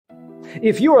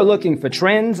If you are looking for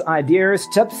trends, ideas,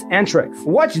 tips, and tricks,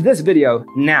 watch this video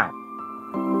now.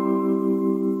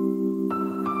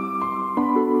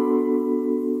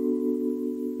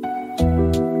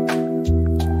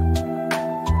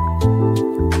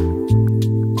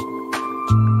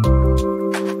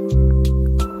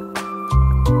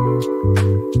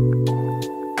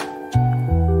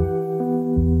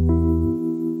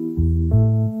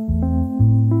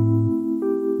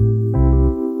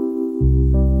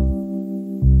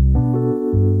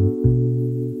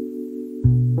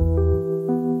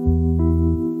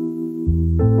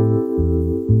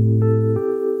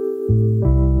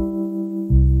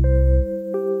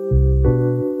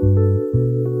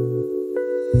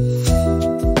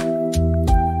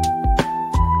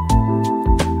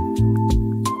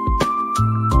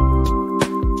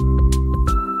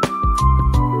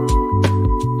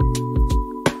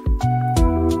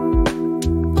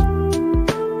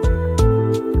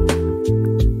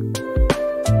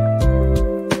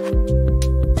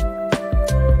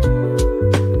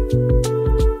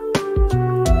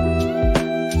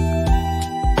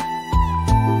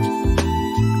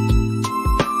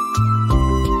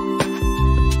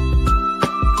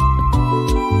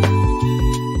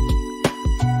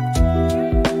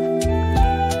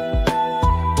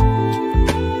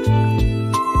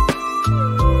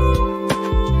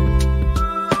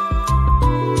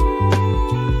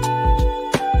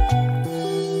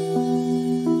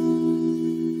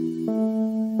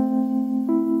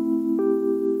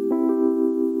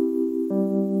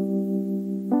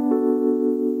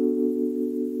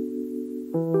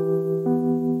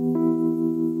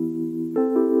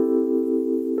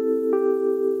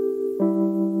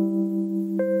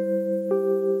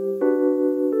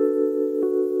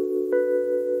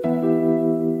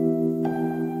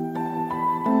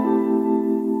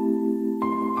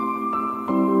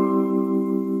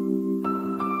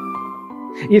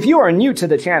 If you are new to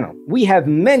the channel, we have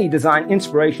many design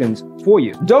inspirations for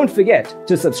you. Don't forget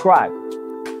to subscribe.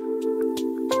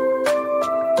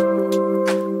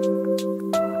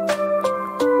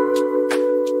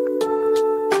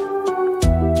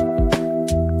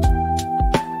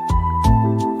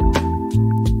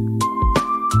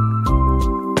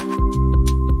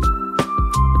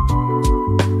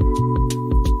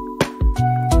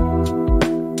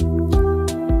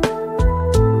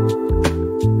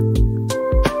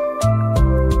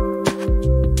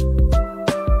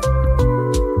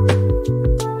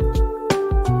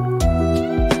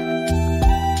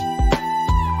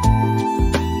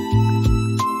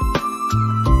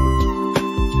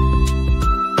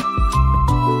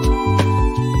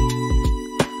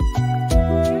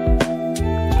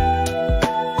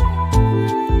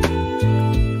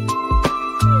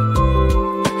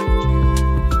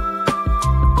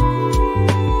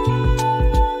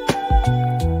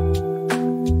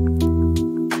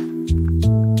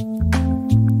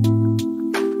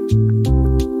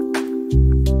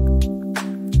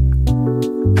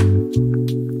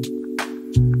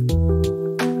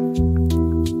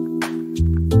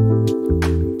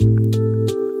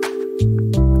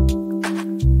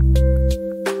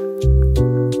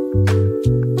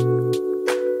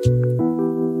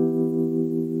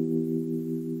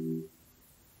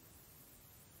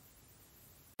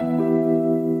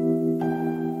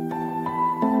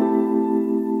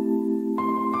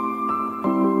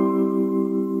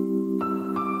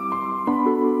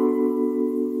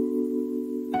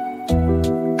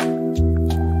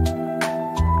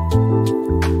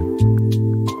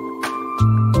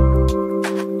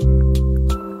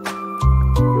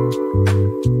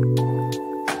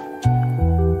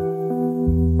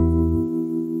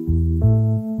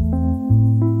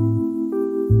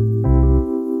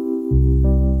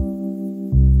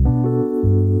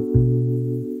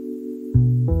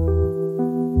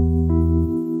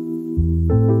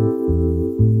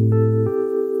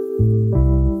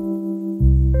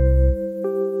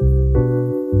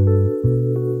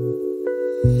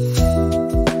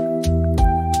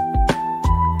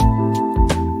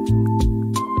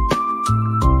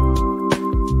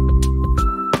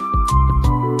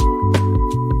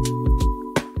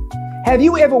 Have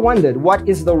you ever wondered what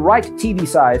is the right TV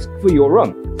size for your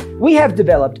room? We have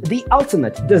developed the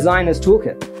ultimate designer's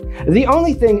toolkit. The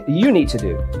only thing you need to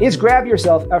do is grab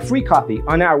yourself a free copy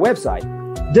on our website,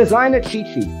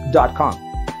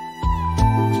 designercheatsheet.com.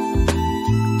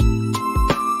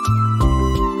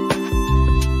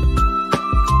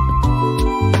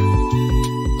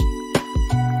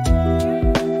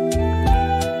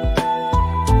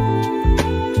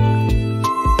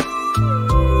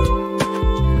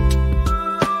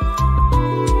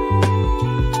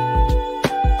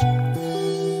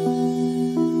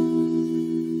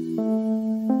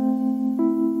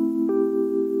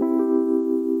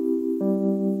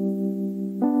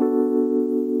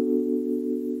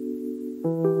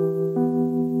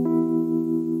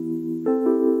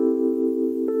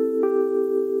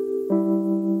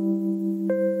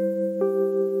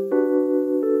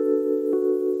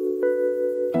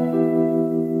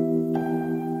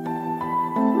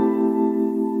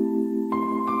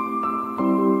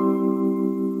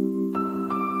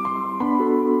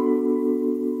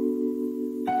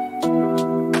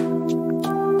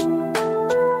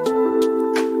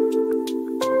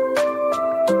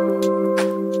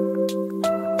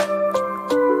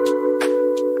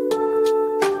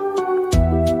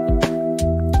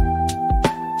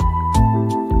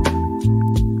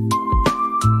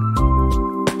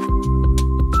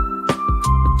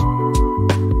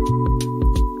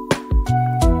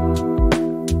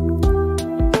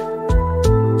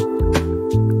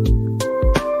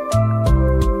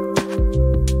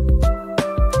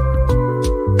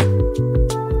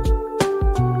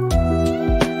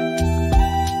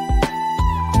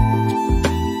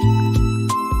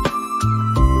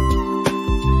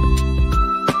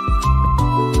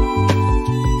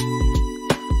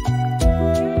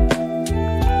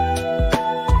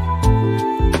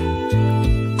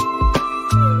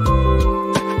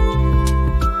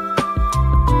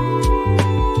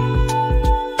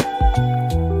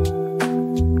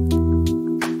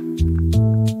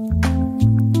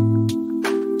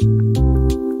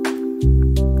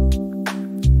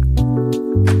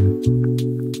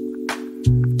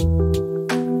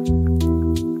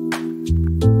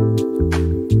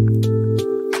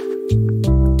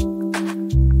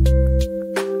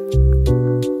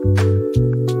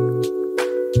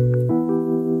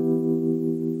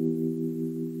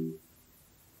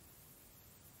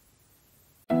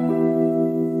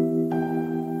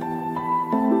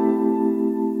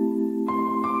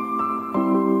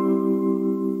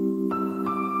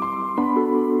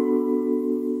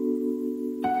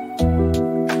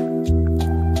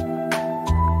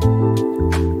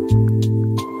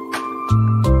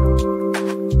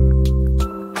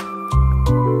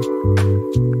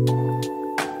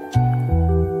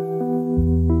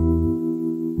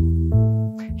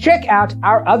 check out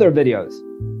our other videos.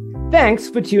 Thanks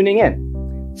for tuning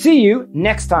in. See you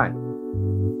next time.